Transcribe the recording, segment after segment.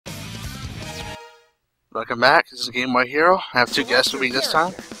Welcome back. This is Game Boy Hero. I have two guests with me this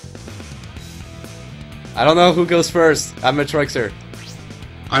time. I don't know who goes first. I'm a Trixer.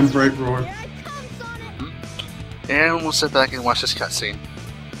 I'm Bright Roar. And we'll sit back and watch this cutscene.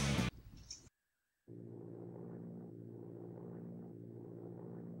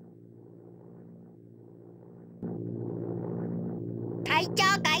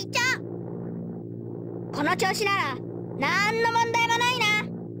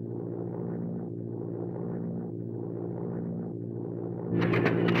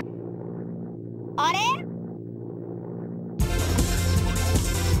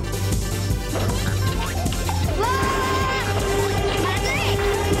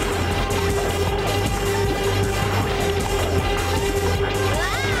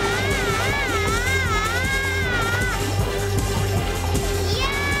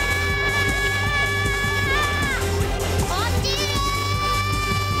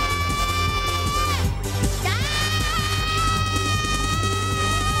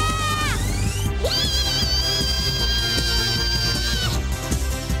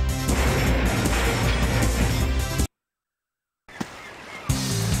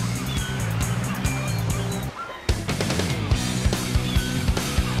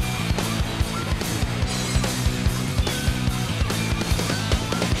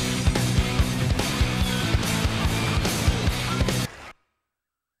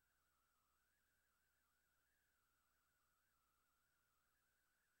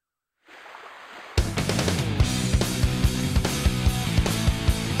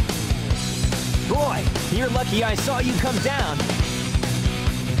 Boy, you're lucky I saw you come down.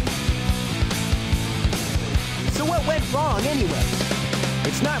 So what went wrong anyway?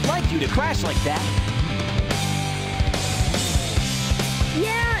 It's not like you to crash like that.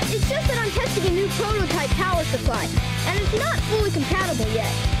 Yeah, it's just that I'm testing a new prototype power supply, and it's not fully compatible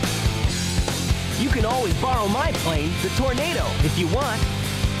yet. You can always borrow my plane, the Tornado, if you want.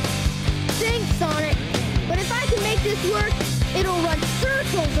 Thanks, Sonic. But if I can make this work, it'll run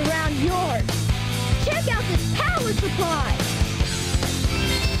circles around yours. Check out this power supply!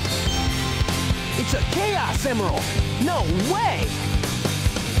 It's a Chaos Emerald! No way!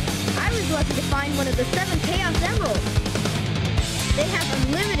 I was lucky to find one of the 7 Chaos Emeralds. They have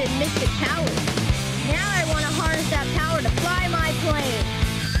unlimited mystic powers. Now I want to harness that power to fly my plane.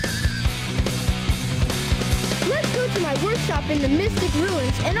 Let's go to my workshop in the Mystic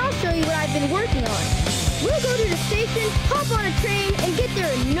Ruins, and I'll show you what I've been working on. We'll go to the station, hop on a train, and get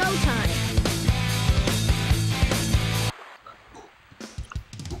there in no time.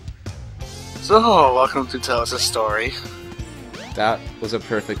 So, welcome to Tell Us a Story. That was a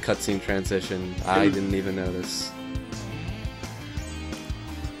perfect cutscene transition. I didn't even notice.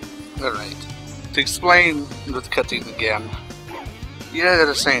 Alright. To explain the cutscene again. Yeah, they're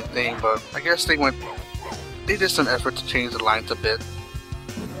the same thing, but I guess they did some effort to change the lines a bit.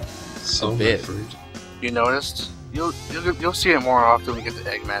 So bit. effort. You noticed? You'll see it more often when we get to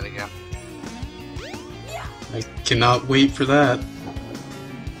Eggman again. I cannot wait for that.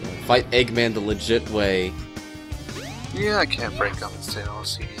 Fight Eggman the legit way. Yeah, I can't break on his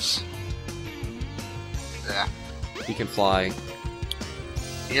tails. Yeah. He can fly.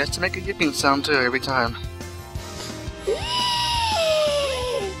 He has to make a yipping sound too every time.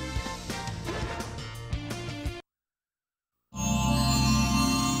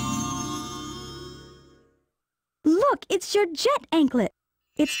 Look, it's your jet anklet.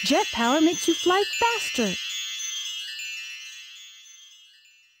 Its jet power makes you fly faster.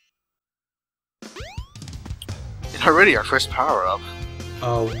 Already our first power-up.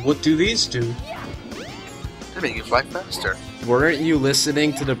 What do these do? They make you fly faster. Weren't you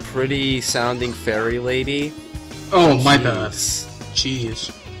listening to the pretty sounding fairy lady? Oh, my Jeez. bad.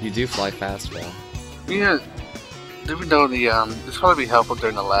 Jeez. You do fly fast, though. Yeah, even though this probably be helpful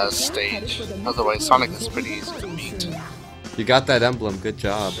during the last stage. Otherwise, Sonic is pretty easy to beat. You got that emblem, good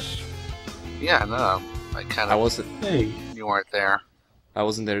job. Yeah, no, I wasn't Hey. You weren't there. I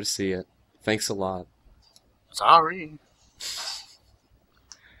wasn't there to see it. Thanks a lot. Sorry.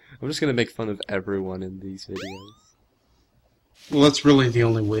 I'm just gonna make fun of everyone in these videos. Well, that's really the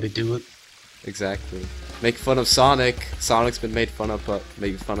only way to do it. Exactly. Make fun of Sonic. Sonic's been made fun of, but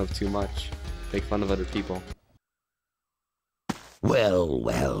made fun of too much. Make fun of other people. Well,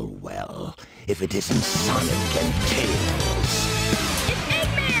 well, well. If it isn't Sonic and Tails. It's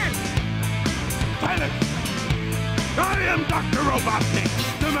Eggman! Silence! I am Dr. Robotnik,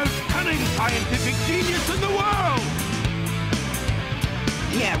 the most cunning scientific genius in the world!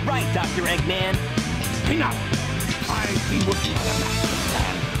 Yeah, right, Dr. Eggman. Enough! I've been working on a master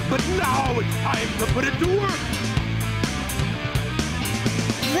plan, but now it's time to put it to work!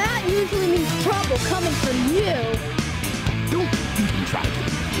 That usually means trouble coming from you. Don't even try to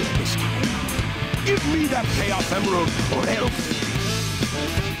be here this time. Give me that Chaos Emerald, or else...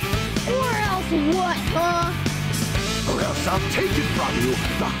 Or else what, huh? Or else I'll take it from you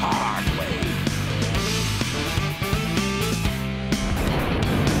the hard way.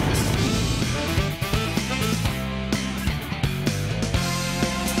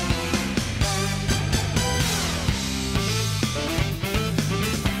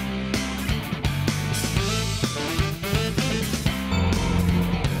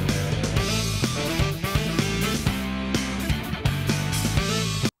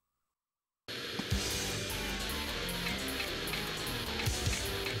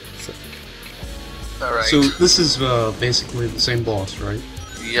 Alright. So this is basically the same boss, right?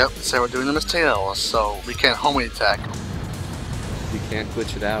 Yep, so we're doing them as tails, so we can't homing attack. You can't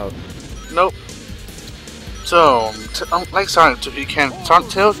glitch it out. Nope. So, like Sonic, if you can...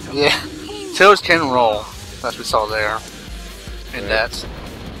 Tails? Yeah. Tails can roll, as we saw there. And Right. that's...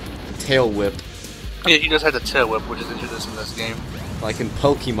 The tail whip, Yeah, he just had the tail whip, which is introduced in this game. like in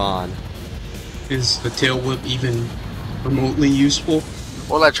Pokemon. Is the tail whip even remotely useful?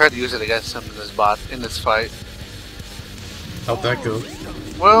 Well, I tried to use it against him in this fight. How'd that go?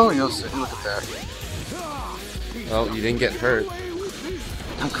 Well, you'll see. Look at that. Oh, you didn't get hurt.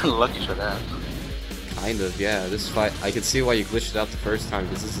 I'm kind of lucky for that. Kind of, yeah. This fight, I could see why you glitched it out the first time,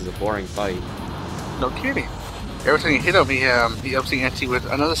 because this is a boring fight. No kidding. Every time you hit him, he ups the ante with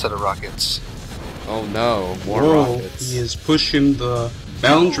another set of rockets. Oh no, more Whoa, rockets. he is pushing the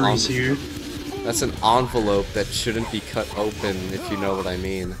boundaries here. That's an envelope that shouldn't be cut open, if you know what I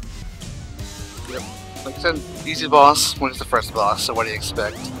mean. Yep. Like I said, easy boss when it's the first boss, so what do you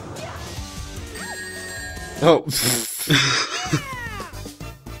expect? Oh!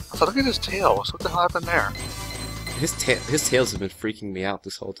 So look at his tails. What the hell happened there? His tails have been freaking me out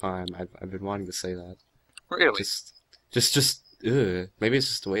this whole time. I've been wanting to say that. Really? Ugh. Maybe it's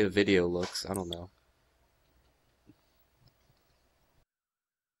just the way the video looks. I don't know.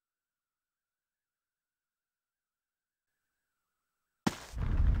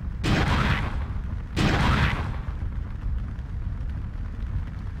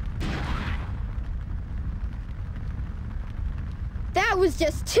 That was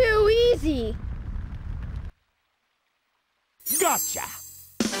just too easy. Gotcha!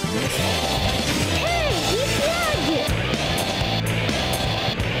 Hey, he snagged it.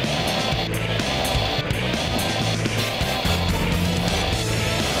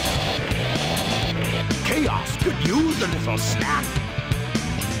 Chaos could use a little snack.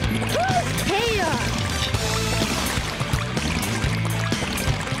 Who's Chaos?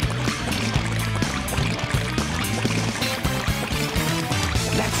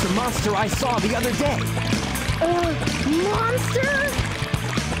 That's the monster I saw the other day. Monster?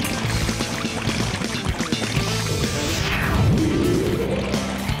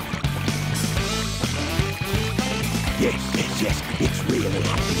 Yes, it's really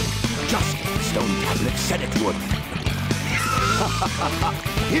happening. Just as the stone tablet said it would.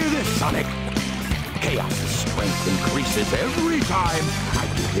 Hear this, Sonic? Chaos's strength increases every time I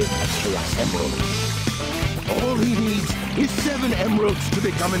give him a Chaos Emerald. All he needs is 7 emeralds to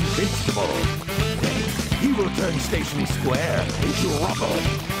become invincible. Then he will turn Station Square into rubble,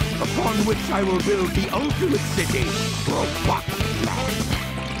 upon which I will build the ultimate city, Robotic Land.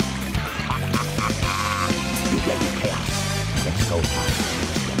 You ready, Chaos? Let's go find him.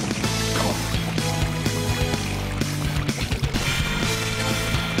 Come on.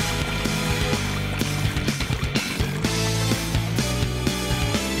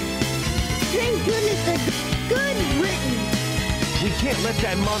 Thank goodness they're good written. We can't let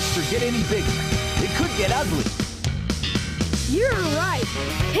that monster get any bigger. It could get ugly. You're right.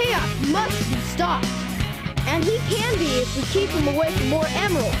 Chaos must be stopped. And he can be if we keep him away from more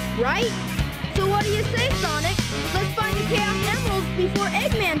emeralds, right? So what do you say, Sonic? Let's find the Chaos Emeralds before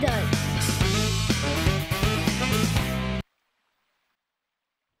Eggman does.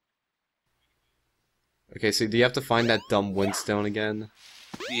 Okay, so do you have to find that dumb Windstone again?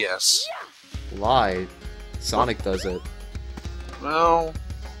 Yes. Why? Sonic does it. Well,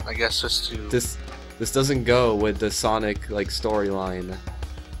 I guess just to... This doesn't go with the Sonic like storyline.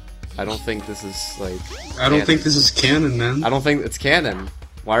 I don't think this is like. I don't think this is canon, man. I don't think it's canon.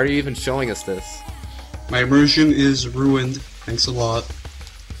 Why are you even showing us this? My immersion is ruined. Thanks a lot.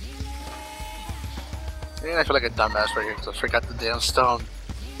 Yeah, I feel like a dumbass right here because I forgot the damn stone.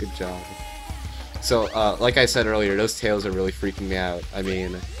 Good job. So, like I said earlier, those tails are really freaking me out. I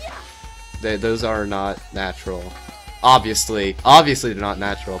mean, those are not natural. Obviously they're not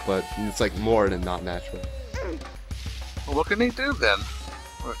natural, but it's like more than not natural. Well, what can they do then?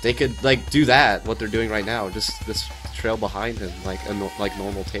 They could like do that. What they're doing right now, just this trail behind him, like like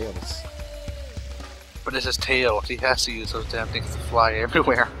normal Tails. But it's his tail. He has to use those damn things to fly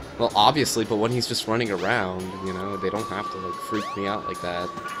everywhere. Well, obviously, but when he's just running around, you know, they don't have to like freak me out like that.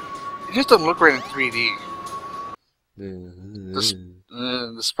 It just doesn't look right in 3D.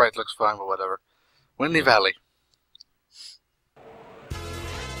 The sprite looks fine, but whatever. Windy Valley.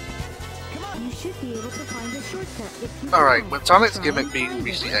 You should be able to find a shortcut if you Alright, can. with Sonic's Try gimmick and being find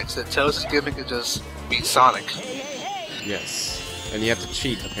reach it. the exit, Tails' gimmick is just beat Sonic. Yes, and you have to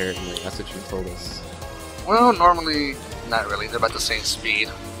cheat apparently. That's what you told us. Well, normally, not really. They're about the same speed.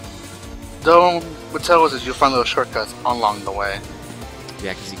 Though, with Tails, you'll find little shortcuts along the way.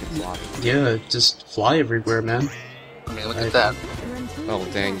 Yeah, because you can fly. Yeah, just fly everywhere, man. I mean, look at that. Oh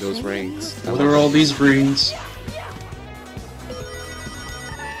dang, those rings. What are all these rings?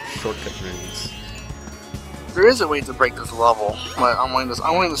 Shortcut rings. There is a way to break this level, but I'm willing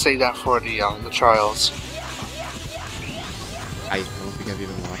to say that for the trials. I don't think I've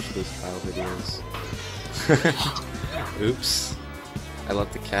even watched those trial videos. Oops. I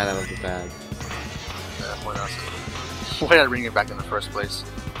left the cat out of the bag. What else? Why did I bring it back in the first place?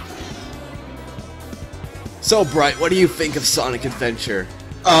 So, Bright, what do you think of Sonic Adventure?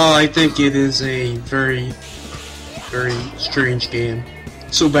 I think it is a very, very strange game.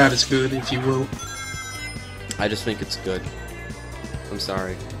 So bad it's good, if you will. I just think it's good. I'm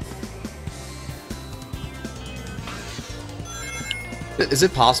sorry. Is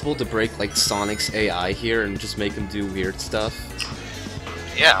it possible to break, like, Sonic's AI here and just make him do weird stuff?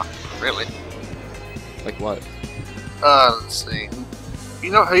 Yeah, really. Like what? Let's see.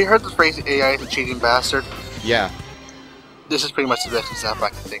 You know, have you heard the phrase AI is a cheating bastard? Yeah. This is pretty much the best example I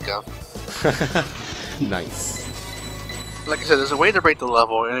can think of. Nice. Like I said, there's a way to break the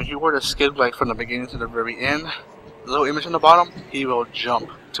level, and if you were to skip like from the beginning to the very end, the little image on the bottom, he will jump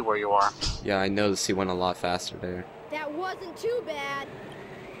to where you are. Yeah, I noticed he went a lot faster there. That wasn't too bad.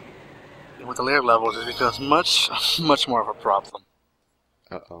 And with the layer levels, it becomes much more of a problem.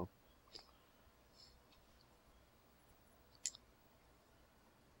 Uh-oh.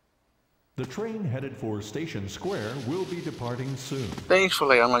 The train headed for Station Square will be departing soon.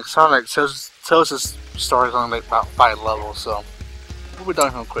 Thankfully, unlike Sonic, Tails' story is only like about 5 levels, so we'll be done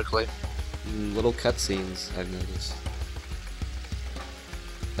with him quickly. Little cutscenes, I've noticed.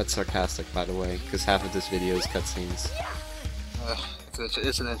 That's sarcastic, by the way, because half of this video is cutscenes.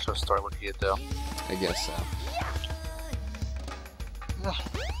 It's an intro story, what do you do? I guess so.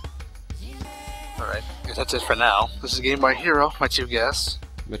 Alright, I guess that's it for now. This is Game Boy Hero, my 2 guests.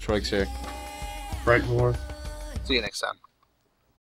 Metroid's here. Right, more. See you next time.